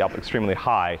hand will be up extremely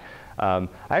high. I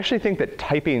actually think that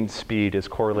typing speed is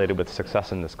correlated with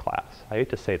success in this class. I hate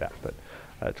to say that, but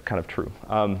it's kind of true.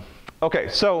 Okay,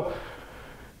 so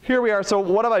here we are. So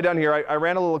what have I done here? I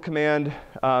ran a little command.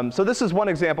 So this is one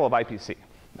example of IPC.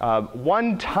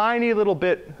 One tiny little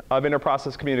bit of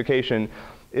inter-process communication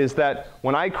is that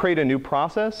when I create a new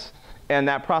process and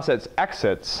that process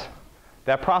exits,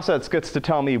 that process gets to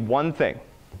tell me one thing,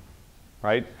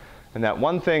 right? And that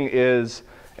one thing is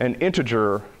an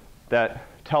integer that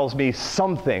tells me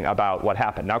something about what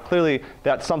happened. Now clearly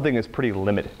that something is pretty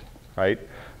limited, right?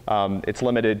 It's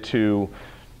limited to,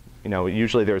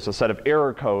 usually there's a set of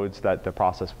error codes that the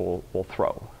process will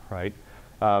throw, right?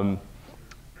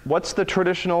 What's the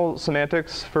traditional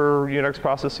semantics for Unix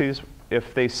processes?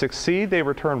 If they succeed, they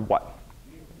return what?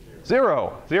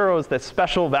 0. 0 is the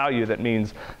special value that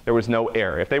means there was no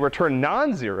error. If they return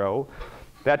non-zero,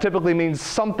 that typically means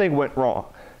something went wrong.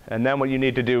 And then what you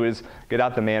need to do is get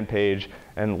out the man page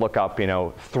and look up,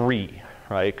 3,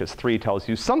 right? Because 3 tells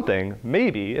you something,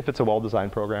 maybe, if it's a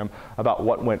well-designed program, about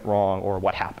what went wrong or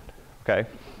what happened, okay?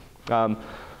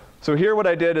 So here what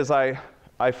I did is I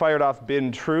fired off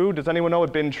bin true. Does anyone know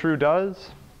what bin true does?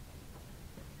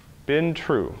 Bin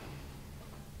true.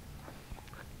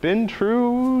 Bin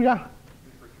true, yeah.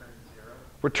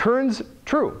 Returns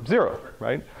true, 0,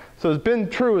 right? So bin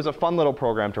true is a fun little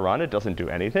program to run. It doesn't do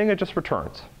anything, it just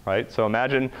returns, right? So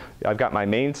imagine I've got my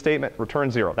main statement, return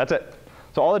 0, that's it.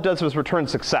 So all it does is return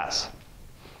success.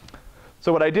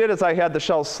 So what I did is I had the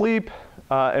shell sleep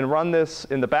and run this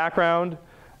in the background,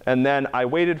 and then I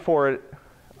waited for it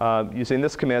using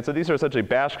this command. So these are essentially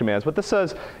bash commands. What this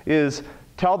says is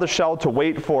tell the shell to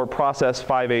wait for process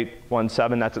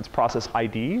 5817, that's its process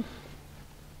ID.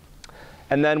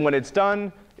 And then when it's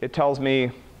done, it tells me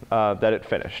that it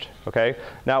finished, okay?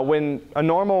 Now when a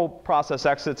normal process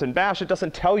exits in bash, it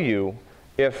doesn't tell you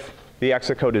if the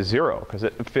exit code is 0, because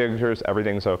it figures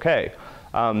everything's okay.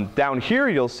 Down here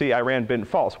you'll see I ran bin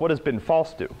false. What does bin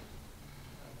false do? It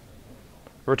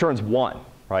returns 1,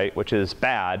 right, which is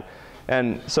bad.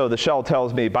 And so the shell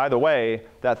tells me, by the way,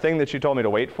 that thing that you told me to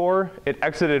wait for, it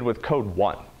exited with code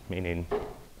 1, meaning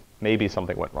maybe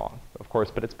something went wrong, of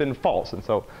course, but it's bin false, and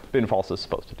so bin false is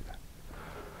supposed to do that.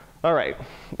 All right,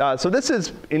 so this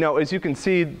is, as you can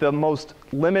see, the most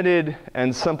limited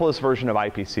and simplest version of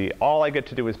IPC. All I get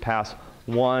to do is pass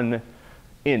one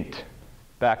int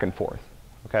back and forth,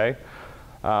 okay?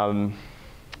 And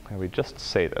we just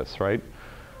say this, right?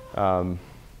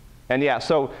 And yeah,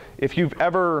 so if you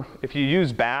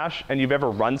use bash and you've ever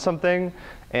run something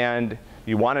and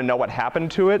you want to know what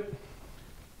happened to it,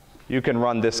 you can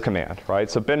run this command, right?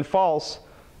 So bin false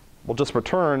will just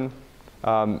return,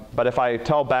 but if I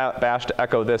tell bash to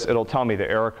echo this, it'll tell me the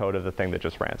error code of the thing that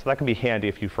just ran. So that can be handy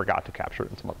if you forgot to capture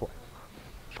it in some other way.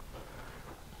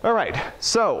 All right,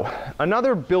 so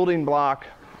another building block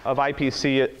of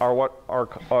IPC are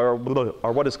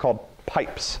what is called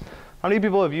pipes. How many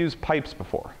people have used pipes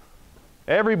before?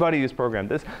 Everybody has programmed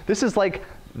this. This is like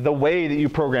the way that you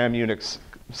program Unix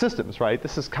systems, right?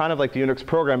 This is kind of like the Unix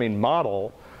programming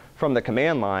model from the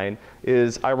command line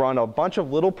is I run a bunch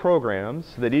of little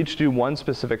programs that each do one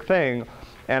specific thing,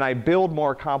 and I build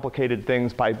more complicated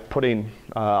things by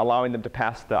allowing them to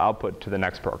pass the output to the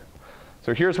next program.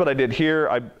 So here's what I did here.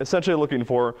 I'm essentially looking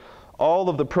for all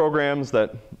of the programs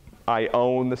that I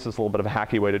own. This is a little bit of a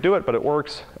hacky way to do it, but it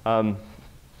works.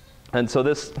 And so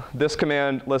this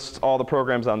command lists all the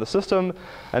programs on the system,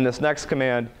 and this next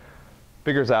command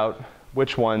figures out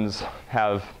which ones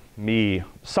have me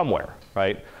somewhere,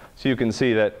 right? So you can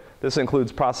see that this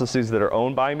includes processes that are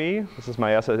owned by me. This is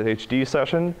my SSHD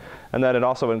session. And then it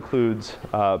also includes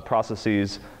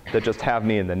processes that just have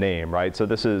me in the name, right? So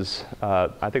this is,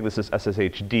 I think this is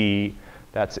SSHD.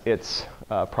 That's its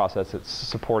process. It's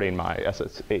supporting my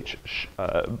SSH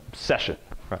session,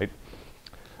 right?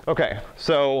 OK,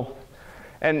 so,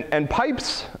 and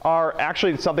pipes are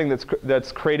actually something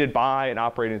that's created by an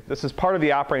operating, this is part of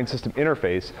the operating system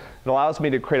interface. It allows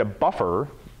me to create a buffer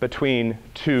between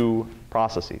two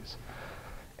processes.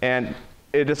 And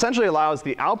it essentially allows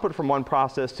the output from one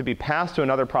process to be passed to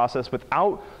another process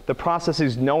without the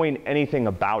processes knowing anything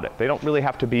about it. They don't really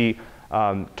have to be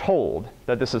told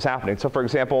that this is happening. So for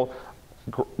example,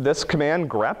 this command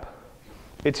grep,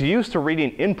 it's used to reading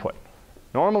input.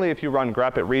 Normally if you run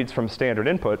grep, it reads from standard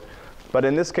input. But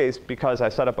in this case, because I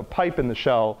set up a pipe in the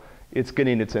shell, it's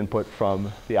getting its input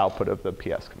from the output of the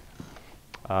PS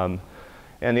command.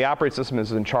 And the operating system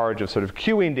is in charge of sort of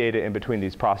queuing data in between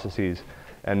these processes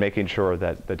and making sure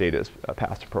that the data is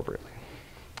passed appropriately.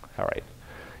 All right.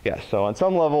 Yeah, so on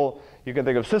some level, you can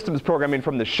think of systems programming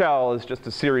from the shell as just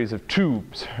a series of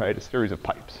tubes, right? A series of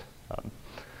pipes.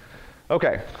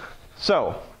 OK,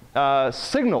 so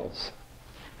signals.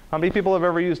 How many people have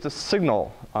ever used a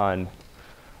signal on?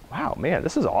 Wow, man,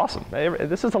 this is awesome.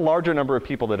 This is a larger number of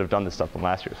people that have done this stuff than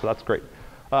last year, so that's great.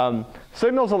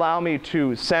 Signals allow me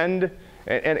to send,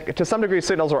 and to some degree,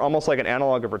 signals are almost like an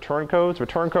analog of return codes.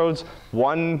 Return codes,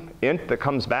 one int that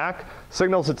comes back.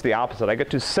 Signals, it's the opposite. I get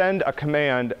to send a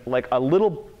command like a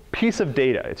little piece of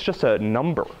data. It's just a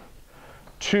number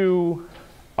to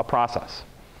a process.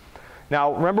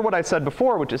 Now, remember what I said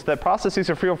before, which is that processes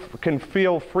can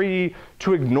feel free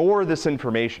to ignore this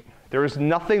information. There is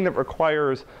nothing that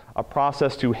requires a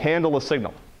process to handle a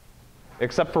signal,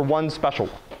 except for one special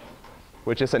one,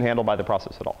 which isn't handled by the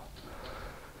process at all.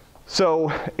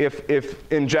 So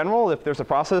if in general, if there's a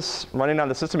process running on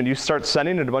the system and you start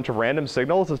sending it a bunch of random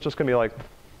signals, it's just going to be like,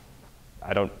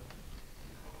 I don't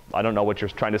know what you're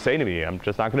trying to say to me. I'm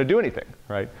just not going to do anything,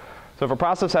 right? So if a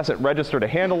process hasn't registered a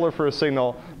handler for a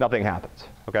signal, nothing happens,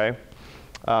 OK?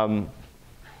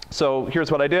 So here's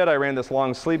what I did. I ran this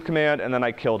long sleep command, and then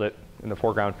I killed it in the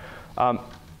foreground.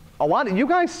 You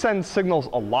guys send signals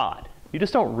a lot. You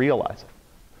just don't realize it.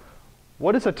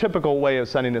 What is a typical way of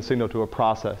sending a signal to a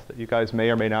process that you guys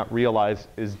may or may not realize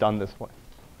is done this way?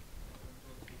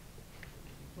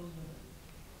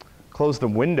 Close the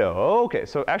window. Oh, OK,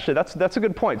 so actually, that's a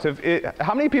good point. So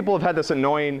how many people have had this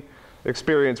annoying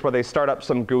experience where they start up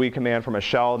some GUI command from a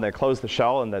shell, and they close the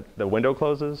shell, and the window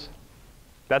closes?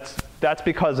 That's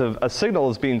because of a signal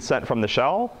is being sent from the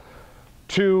shell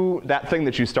to that thing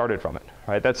that you started from it,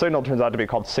 right? That signal turns out to be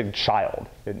called sigchild.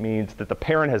 It means that the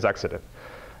parent has exited.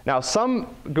 Now,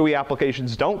 some GUI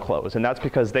applications don't close, and that's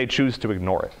because they choose to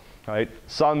ignore it, right?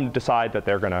 Some decide that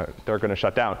they're gonna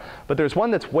shut down. But there's one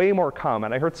that's way more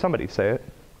common. I heard somebody say it.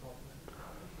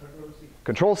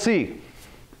 Control C.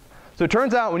 So it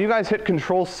turns out when you guys hit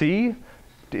Control C,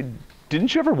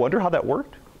 didn't you ever wonder how that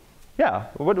worked? Yeah,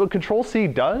 what Control C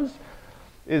does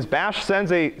is bash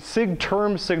sends a sig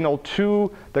term signal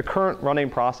to the current running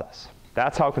process.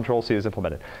 That's how Control C is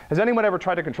implemented. Has anyone ever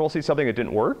tried to Control C something that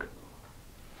didn't work?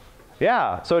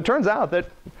 Yeah, so it turns out that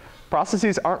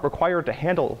processes aren't required to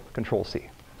handle Control C.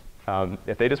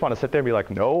 If they just want to sit there and be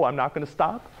like, no, I'm not going to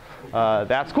stop,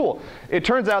 that's cool. It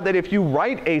turns out that if you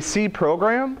write a C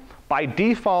program, by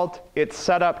default, it's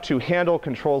set up to handle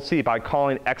Control C by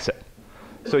calling exit.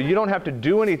 So you don't have to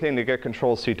do anything to get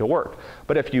Control C to work.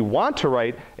 But if you want to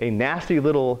write a nasty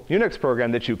little Unix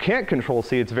program that you can't Control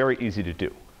C, it's very easy to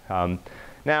do.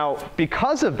 Now,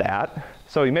 because of that,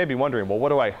 So you may be wondering,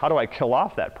 well, how do I kill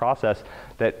off that process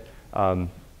that,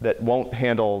 that won't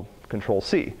handle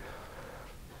Control-C?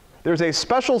 There's a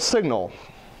special signal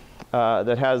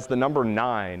that has the number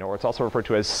 9, or it's also referred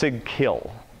to as sig-kill.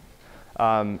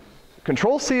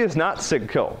 Control-C is not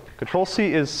sig-kill.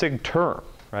 Control-C is sig-term,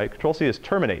 right? Control-C is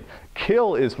terminate.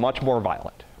 Kill is much more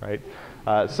violent, right?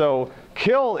 So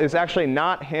kill is actually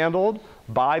not handled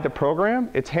by the program.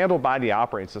 It's handled by the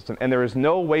operating system, and there is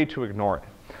no way to ignore it.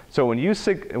 So when you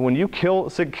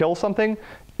sig-kill something,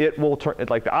 it will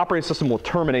like the operating system will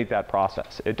terminate that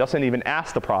process. It doesn't even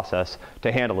ask the process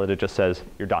to handle it. It just says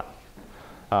you're done.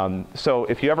 So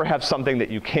if you ever have something that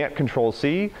you can't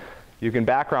Control-C, you can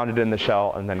background it in the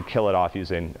shell and then kill it off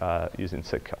using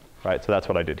sig-kill, right? So that's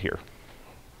what I did here.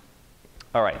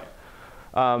 All right.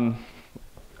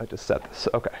 I just set this.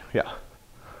 OK, yeah.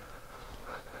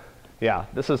 Yeah,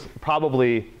 this is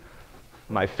probably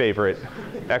my favorite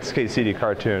XKCD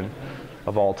cartoon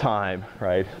of all time,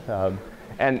 right?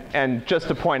 And just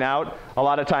to point out, a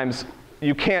lot of times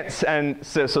you can't send,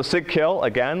 so sig-kill,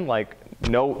 again, like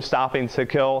no stopping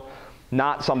sig-kill,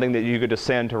 not something that you could just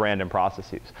send to random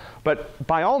processes. But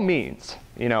by all means,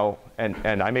 you know,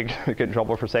 and I may get in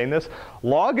trouble for saying this,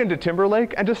 log into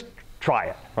Timberlake and just try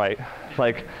it, right?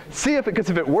 Like, see if because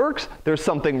if it works, there's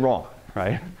something wrong,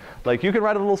 right? Like, you can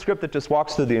write a little script that just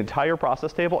walks through the entire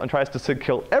process table and tries to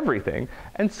sig-kill everything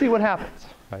and see what happens,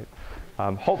 right?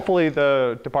 Hopefully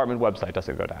the department website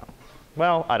doesn't go down.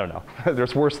 Well, I don't know.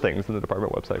 There's worse things than the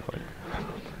department website.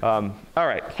 All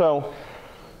right, so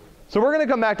we're going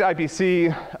to come back to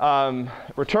IPC.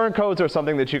 Return codes are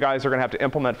something that you guys are going to have to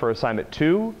implement for assignment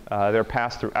 2. They're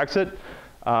pass through exit.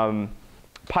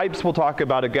 Pipes we'll talk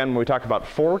about again when we talk about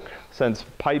fork, since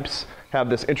pipes have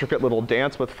this intricate little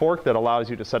dance with fork that allows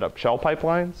you to set up shell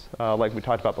pipelines, like we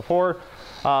talked about before.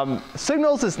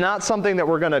 Signals is not something that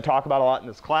we're going to talk about a lot in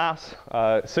this class.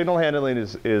 Signal handling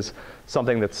is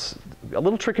something that's a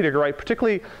little tricky to write,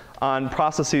 particularly on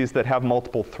processes that have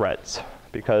multiple threads,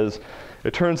 because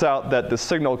it turns out that the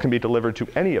signal can be delivered to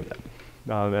any of them,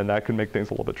 and that can make things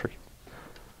a little bit tricky.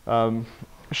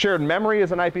 Shared memory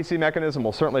is an IPC mechanism.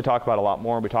 We'll certainly talk about a lot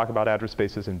more. We talk about address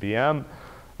spaces in VM.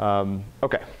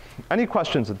 OK, any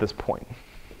questions at this point?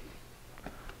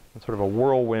 It's sort of a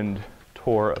whirlwind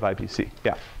tour of IPC.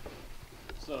 Yeah?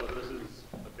 So this is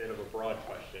a bit of a broad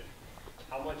question.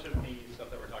 How much of the stuff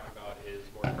that we're talking about is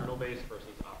more kernel-based versus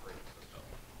operating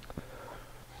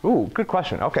system? Ooh, good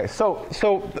question. OK, so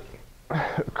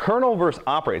kernel versus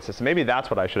operating system, maybe that's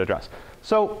what I should address.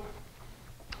 So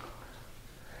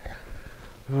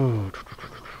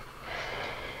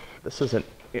this isn't,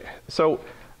 so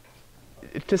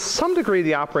to some degree,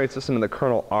 the operating system and the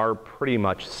kernel are pretty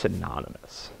much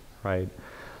synonymous, right?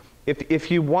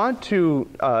 If you want to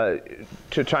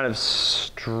kind of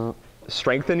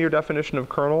strengthen your definition of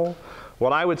kernel,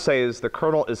 what I would say is the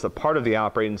kernel is the part of the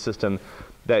operating system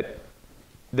that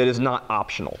is not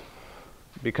optional.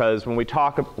 Because when we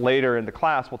talk later in the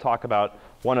class, we'll talk about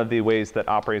one of the ways that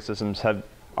operating systems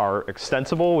are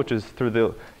extensible, which is through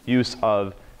the use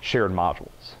of shared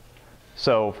modules.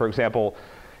 So for example,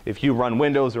 if you run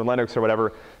Windows or Linux or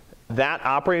whatever, that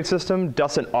operating system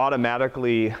doesn't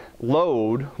automatically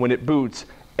load when it boots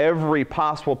every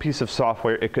possible piece of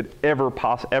software it could ever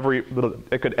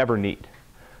need,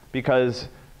 because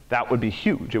that would be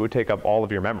huge. It would take up all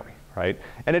of your memory, right?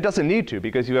 And it doesn't need to,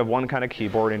 because you have one kind of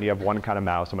keyboard and you have one kind of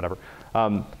mouse and whatever.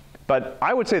 But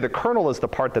I would say the kernel is the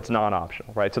part that's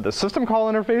non-optional, right? So the system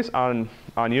call interface on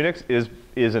Unix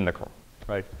is in the kernel,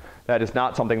 right? That is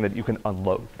not something that you can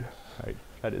unload, right?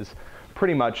 That is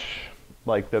pretty much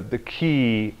like the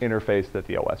key interface that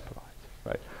the OS provides,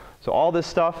 right? So all this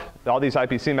stuff, all these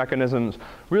IPC mechanisms,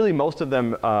 really most of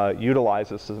them utilize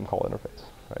this system call interface,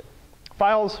 right?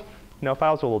 Files,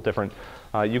 files are a little different.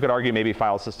 You could argue maybe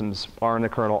file systems are in the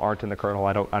kernel, aren't in the kernel.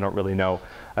 I don't really know.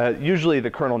 Usually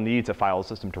the kernel needs a file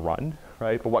system to run,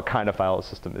 right? But what kind of file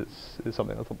system is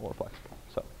something that's a little more flexible.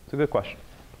 So it's a good question.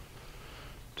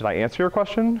 Did I answer your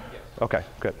question? Yes. OK,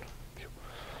 good.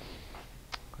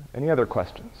 Any other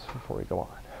questions before we go on?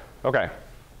 OK.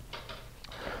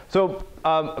 So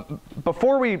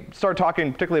before we start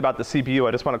talking particularly about the CPU,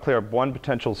 I just want to clear up one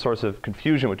potential source of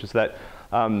confusion, which is that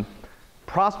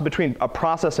between a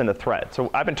process and a thread.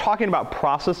 So I've been talking about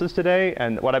processes today,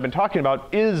 and what I've been talking about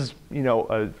is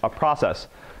a process.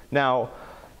 Now,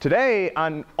 today,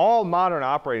 on all modern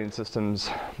operating systems,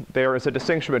 there is a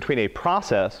distinction between a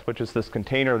process, which is this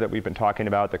container that we've been talking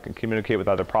about that can communicate with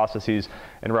other processes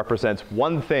and represents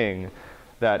one thing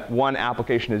that one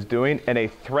application is doing, and a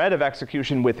thread of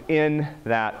execution within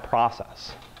that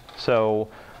process. So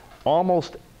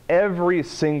almost every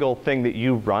single thing that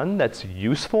you run that's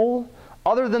useful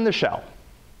other than the shell.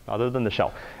 Other than the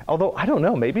shell. Although, I don't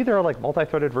know, maybe there are like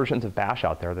multi-threaded versions of bash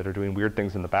out there that are doing weird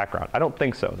things in the background. I don't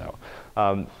think so,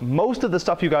 though. Most of the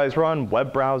stuff you guys run,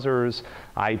 web browsers,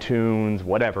 iTunes,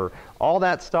 whatever, all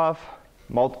that stuff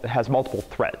has multiple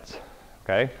threads,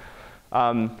 okay?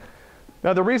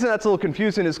 Now, the reason that's a little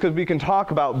confusing is because we can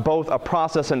talk about both a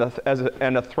process and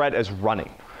a thread as running,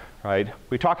 right?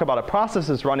 We talk about a process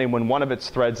as running when one of its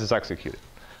threads is executed.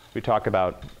 We talk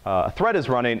about a thread is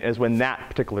running as when that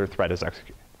particular thread is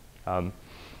executed. All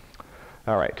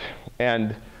right,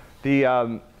 and the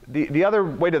other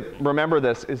way to remember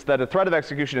this is that a thread of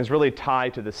execution is really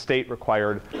tied to the state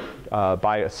required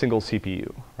by a single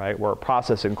CPU, right, where a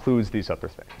process includes these other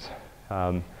things.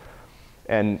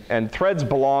 And threads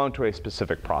belong to a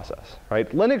specific process, right?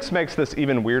 Linux makes this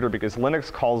even weirder because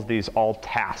Linux calls these all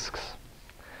tasks.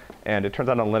 And it turns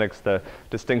out on Linux, the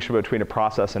distinction between a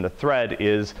process and a thread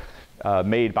is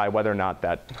made by whether or not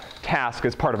that task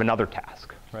is part of another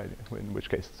task, right? In which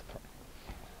case it's a thread.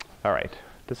 All right,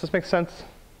 does this make sense?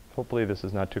 Hopefully this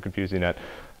is not too confusing yet.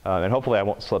 And hopefully I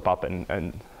won't slip up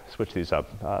and switch these up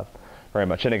very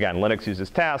much. And again, Linux uses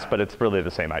tasks, but it's really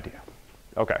the same idea.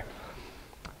 Okay.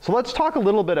 So let's talk a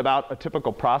little bit about a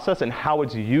typical process and how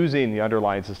it's using the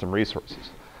underlying system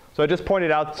resources. So I just pointed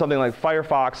out something like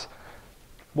Firefox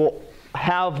will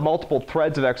have multiple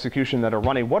threads of execution that are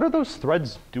running. What are those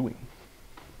threads doing?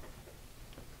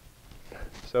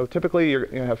 So typically you're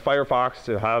going to have Firefox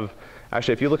to have,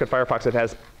 actually if you look at Firefox, it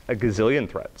has a gazillion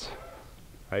threads,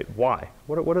 right? Why?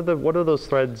 What are those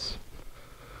threads?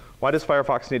 Why does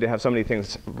Firefox need to have so many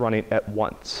things running at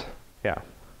once? Yeah.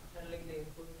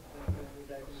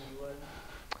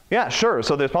 Yeah, sure.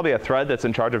 So there's probably a thread that's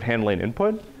in charge of handling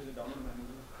input.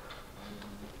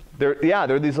 There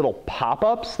are these little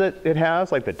pop-ups that it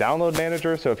has, like the download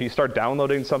manager. So if you start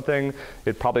downloading something,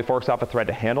 it probably forks off a thread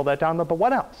to handle that download. But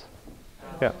what else?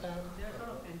 Yeah. There are sort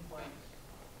of endpoints.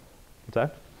 What's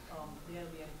that? There are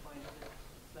the endpoints.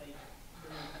 It's like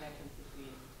building connections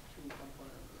between two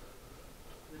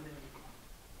components.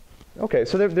 OK,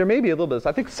 so there may be a little bit.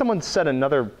 I think someone said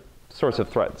another source of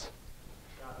threads.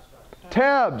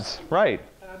 Tabs, right.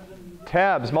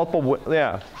 Tabs, multiple,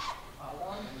 yeah.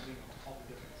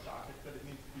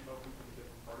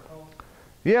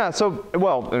 Yeah, so,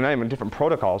 well, they're not even different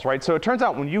protocols, right? So it turns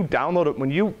out when you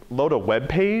load a web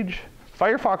page,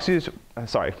 Firefox uses,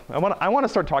 sorry, I want to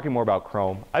start talking more about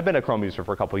Chrome. I've been a Chrome user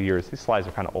for a couple of years. These slides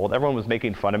are kind of old. Everyone was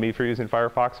making fun of me for using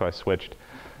Firefox, so I switched.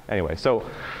 Anyway, so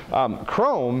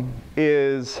Chrome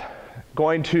is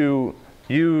going to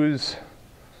use,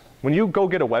 when you go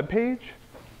get a web page,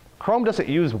 Chrome doesn't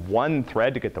use one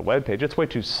thread to get the web page. It's way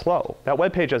too slow. That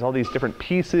web page has all these different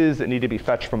pieces that need to be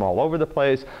fetched from all over the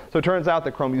place. So it turns out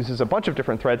that Chrome uses a bunch of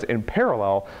different threads in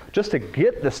parallel just to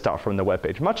get the stuff from the web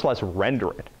page, much less render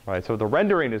it, right? So the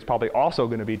rendering is probably also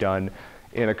going to be done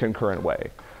in a concurrent way.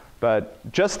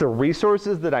 But just the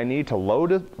resources that I need to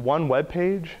load one web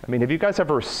page, I mean, have you guys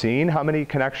ever seen how many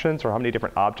connections or how many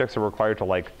different objects are required to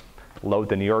like load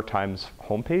the New York Times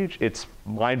homepage? It's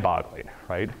mind-boggling,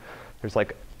 right? There's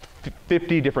like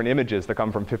 50 different images that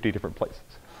come from 50 different places,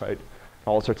 right?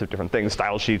 All sorts of different things,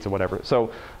 style sheets or whatever.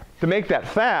 So to make that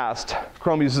fast,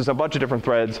 Chrome uses a bunch of different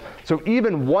threads. So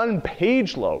even one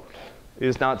page load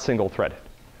is not single-threaded.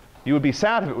 You would be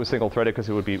sad if it was single-threaded because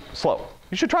it would be slow.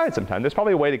 You should try it sometime. There's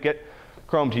probably a way to get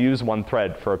Chrome to use one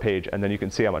thread for a page, and then you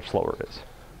can see how much slower it is.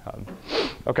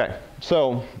 OK,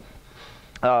 so,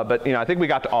 but I think we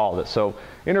got to all of this. So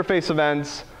interface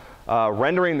events,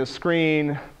 rendering the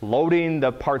screen, loading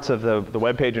the parts of the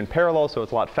web page in parallel so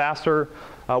it's a lot faster.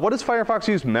 What does Firefox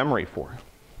use memory for?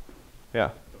 Yeah?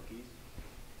 Cookies.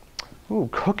 Ooh,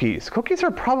 cookies. Cookies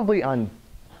are probably on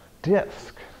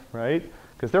disk, right?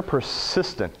 Because they're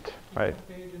persistent, right?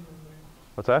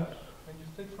 What's that? When you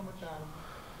stick from a tab,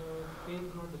 the page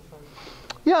is not destroyed.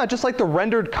 Yeah, just like the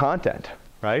rendered content,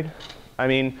 right? I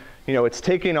mean, it's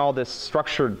taking all this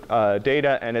structured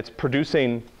data and it's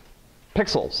producing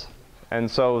pixels. And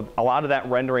so a lot of that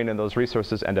rendering and those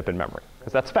resources end up in memory,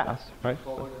 because that's fast, right?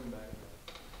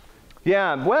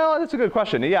 Yeah, well, that's a good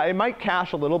question. Yeah, it might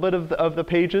cache a little bit of the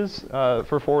pages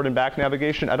for forward and back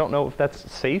navigation. I don't know if that's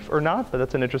safe or not, but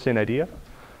that's an interesting idea.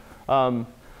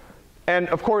 And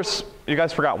of course, you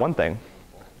guys forgot one thing.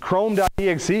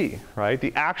 Chrome.exe, right?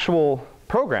 The actual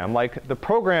program, like the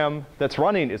program that's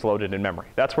running is loaded in memory.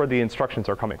 That's where the instructions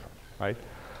are coming from, right?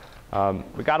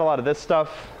 We got a lot of this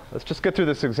stuff. Let's just get through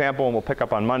this example and we'll pick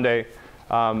up on Monday.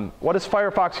 What does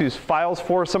Firefox use files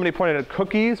for? Somebody pointed at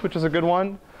cookies, which is a good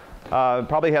one.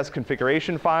 Probably has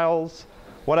configuration files.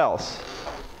 What else?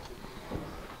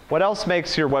 What else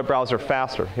makes your web browser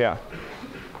faster? Yeah.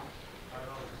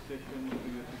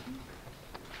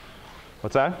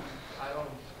 What's that?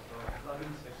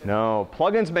 No,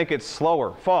 plugins make it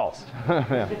slower. False.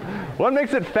 Yeah. What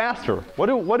makes it faster? What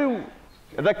do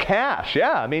the cache?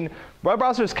 Yeah, I mean, web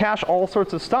browsers cache all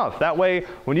sorts of stuff. That way,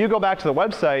 when you go back to the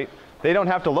website, they don't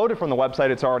have to load it from the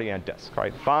website. It's already on disk,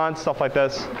 right? Fonts, stuff like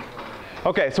this.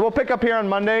 OK, so we'll pick up here on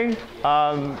Monday.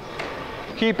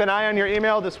 Keep an eye on your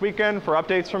email this weekend for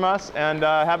updates from us, and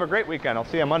have a great weekend. I'll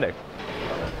see you on Monday.